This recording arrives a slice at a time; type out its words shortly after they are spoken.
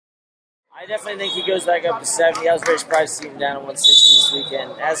I definitely think he goes back up to 70. I was very surprised to see him down at 160 this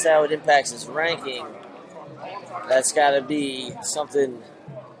weekend. As to how it impacts his ranking, that's got to be something.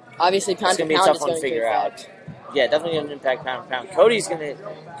 Obviously, pound for pound, pound tough is one to going figure to out. Yeah, definitely going to impact pound for pound. Cody's going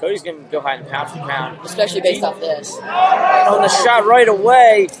to go high in pound for pound, especially based off this. On the shot right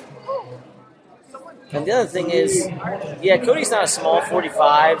away. And the other thing is, yeah, Cody's not a small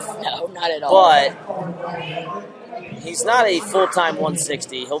 45. No, not at all. But he's not a full-time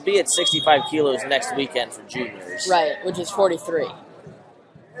 160. He'll be at 65 kilos next weekend for juniors. Right, which is 43.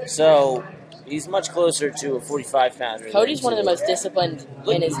 So he's much closer to a 45-pounder. Cody's one of the most disciplined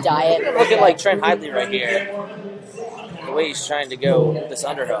in his diet. Looking like Trent Hidley right here. The way he's trying to go this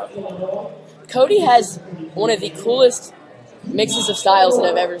underhook. Cody has one of the coolest mixes of styles that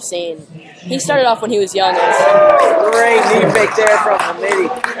I've ever seen. He started off when he was young. Great knee fake there from Hamiti.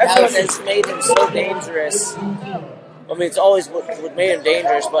 That's what has made him so dangerous. I mean, it's always what made him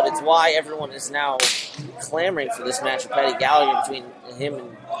dangerous, but it's why everyone is now clamoring for this match with Paddy Gallagher between him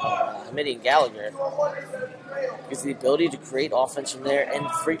and Hamiti and Gallagher. Is the ability to create offense from there and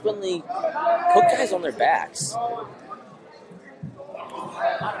frequently put guys on their backs.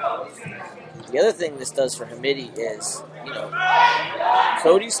 The other thing this does for Hamiti is,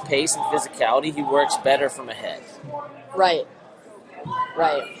 Cody's pace and physicality, he works better from ahead. Right.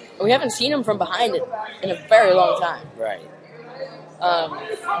 We haven't seen him from behind it in a very long time. Right.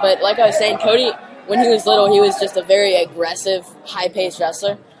 But like I was saying, Cody, when he was little, he was just a very aggressive, high-paced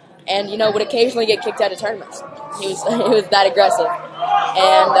wrestler, and would occasionally get kicked out of tournaments. He was that aggressive,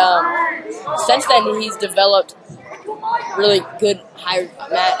 and since then he's developed really good high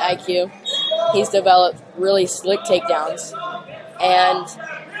mat IQ. He's developed really slick takedowns, and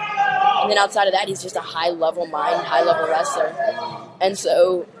then outside of that, he's just a high-level mind, high-level wrestler. And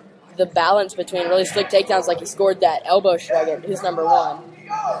so the balance between really slick takedowns, like he scored that elbow shrug at who's number one,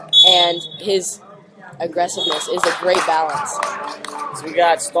 and his aggressiveness is a great balance. So we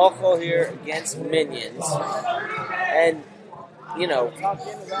got Stalkall here against Minions. And,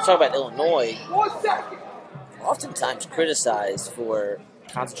 talk about Illinois, oftentimes criticized for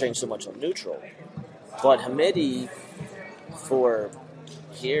concentrating so much on neutral. But Hamiti, for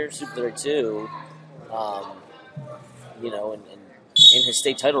here, Super 32, and in his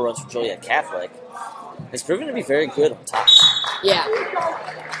state title runs for Joliet Catholic, has proven to be very good on top. Yeah.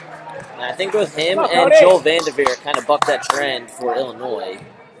 And I think both him and Joel Vanderveer kind of bucked that trend for Illinois.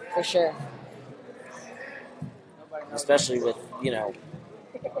 For sure. Especially with,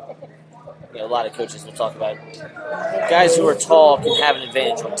 a lot of coaches will talk about guys who are tall can have an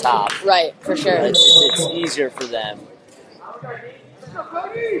advantage on top. Right, for sure. It's easier for them.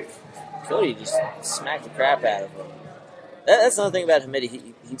 Cody just smacked the crap out of him. That's another thing about Hamiti.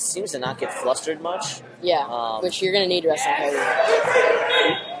 He seems to not get flustered much. Yeah, which you're going to need wrestling Cody.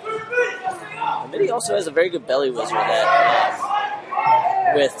 Hamiti also has a very good belly whizzer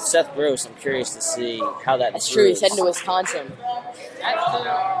that, with Seth Gross, I'm curious to see how that That's improves. true. He's heading to Wisconsin.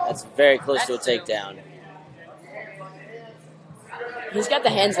 That's very close to a takedown. He's got the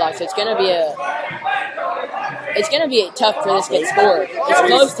hands locked, so it's gonna be tough for this to get scored. It's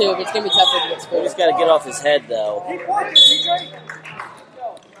close to, but it's gonna be tough for it to get scored. He's got to get off his head though.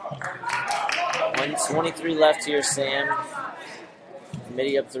 1:23 left here, Sam.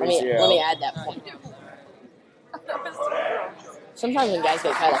 Hamiti up 3-0. Let me add that point. Sometimes when guys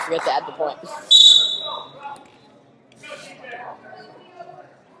get cut, I forget to add the point.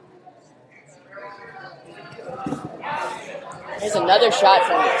 There's another shot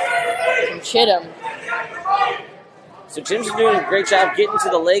from Chittum. So Chittum's doing a great job getting to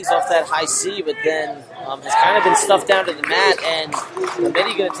the legs off that high C, but then has kind of been stuffed down to the mat, and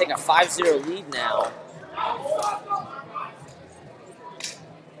Hamiti going to take a 5-0 lead now.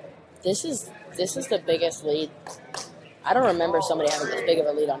 This is the biggest lead. I don't remember somebody having this big of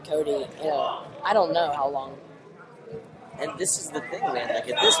a lead on Cody. I don't know how long. And this is the thing, man. Like,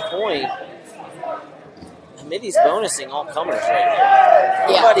 at this point, Hamiti's bonusing all comers right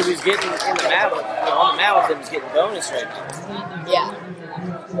now. Everybody who's getting in the mat on the mat with him is getting bonus right now. Yeah.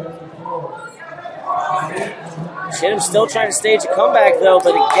 Chittum's still trying to stage a comeback, though,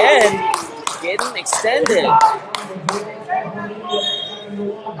 but again, getting extended.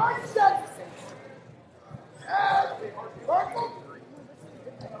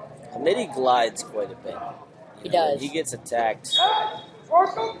 Hamiti glides quite a bit. He does. He gets attacked.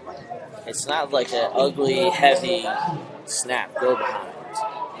 It's not like an ugly, heavy snap go behind.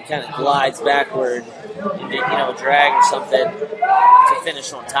 He kind of glides backward and a drag or something to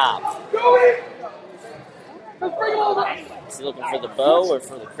finish on top. Is he looking for the bow or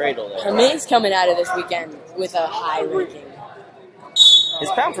for the cradle there? Hamiti's coming out of this weekend with a high ranking. His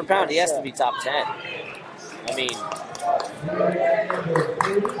pound for pound, he has to be top 10. I mean,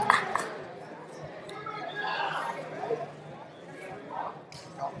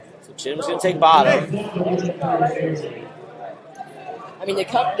 so Chittum's going to take bottom. I mean, the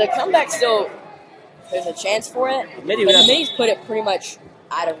comeback still, there's a chance for it. But Hamiti's put it pretty much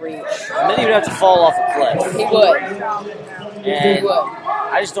out of reach. Hamiti would have to fall off a cliff. He would. And he would.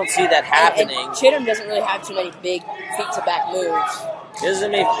 I just don't see that happening. And Chittum doesn't really have too many big feet-to-back moves. He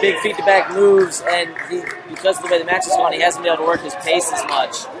doesn't make big feet-to-back moves, and because of the way the match is going, he hasn't been able to work his pace as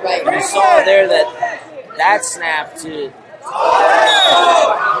much. Right. You saw there that snap to...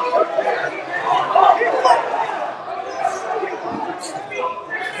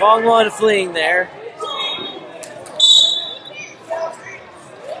 Wrong one fleeing there.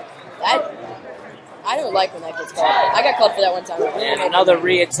 I don't like when that gets called. I got called for that one time. And another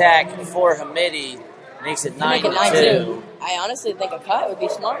re-attack for Hamiti makes it 9-2. I honestly think a cut would be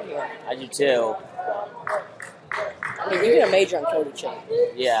smart here. I do too. I mean, you get a major on Cody Chittum.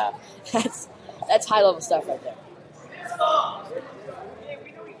 Yeah. That's high level stuff right there.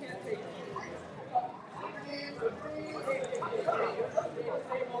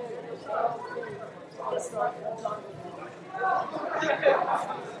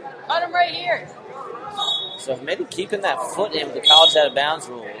 Cut him right here. So maybe keeping that foot in with the college out of bounds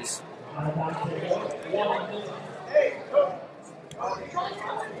rules.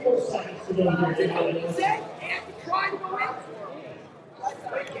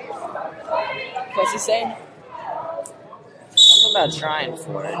 What's he saying? Something about trying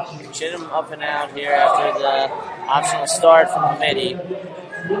for it. Chittum up and out here after the optional start from Hamiti.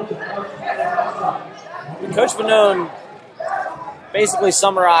 Coach Bonone basically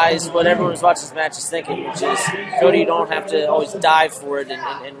summarized what everyone who's watching this match is thinking, which is, Cody, you don't have to always dive for it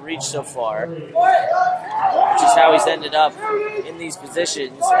and reach so far. Which is how he's ended up in these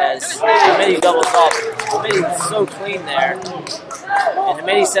positions as Hamiti doubles up. Hamiti's so clean there. And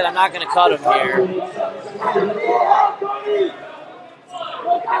Hamiti said, I'm not going to cut him here.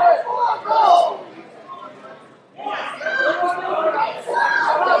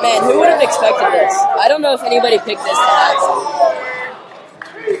 Man, who would have expected this? I don't know if anybody picked this to happen.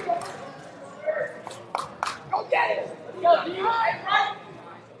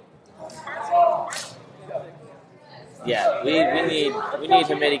 Yeah, we need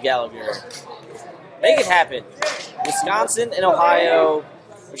Hamiti Gallagher. Make it happen. Wisconsin and Ohio,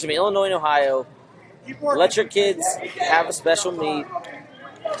 Illinois and Ohio. Let your kids have a special meet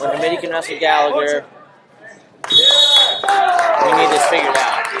when Hamiti can wrestle Gallagher. We need this figured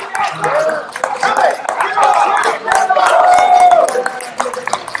out.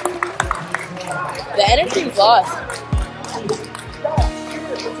 The energy's lost.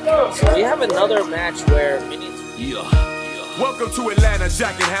 So we have another match where minions. Welcome to Atlanta,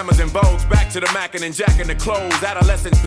 jacking hammers and bows. Back to the mackin' and jacking the clothes. Adolescents.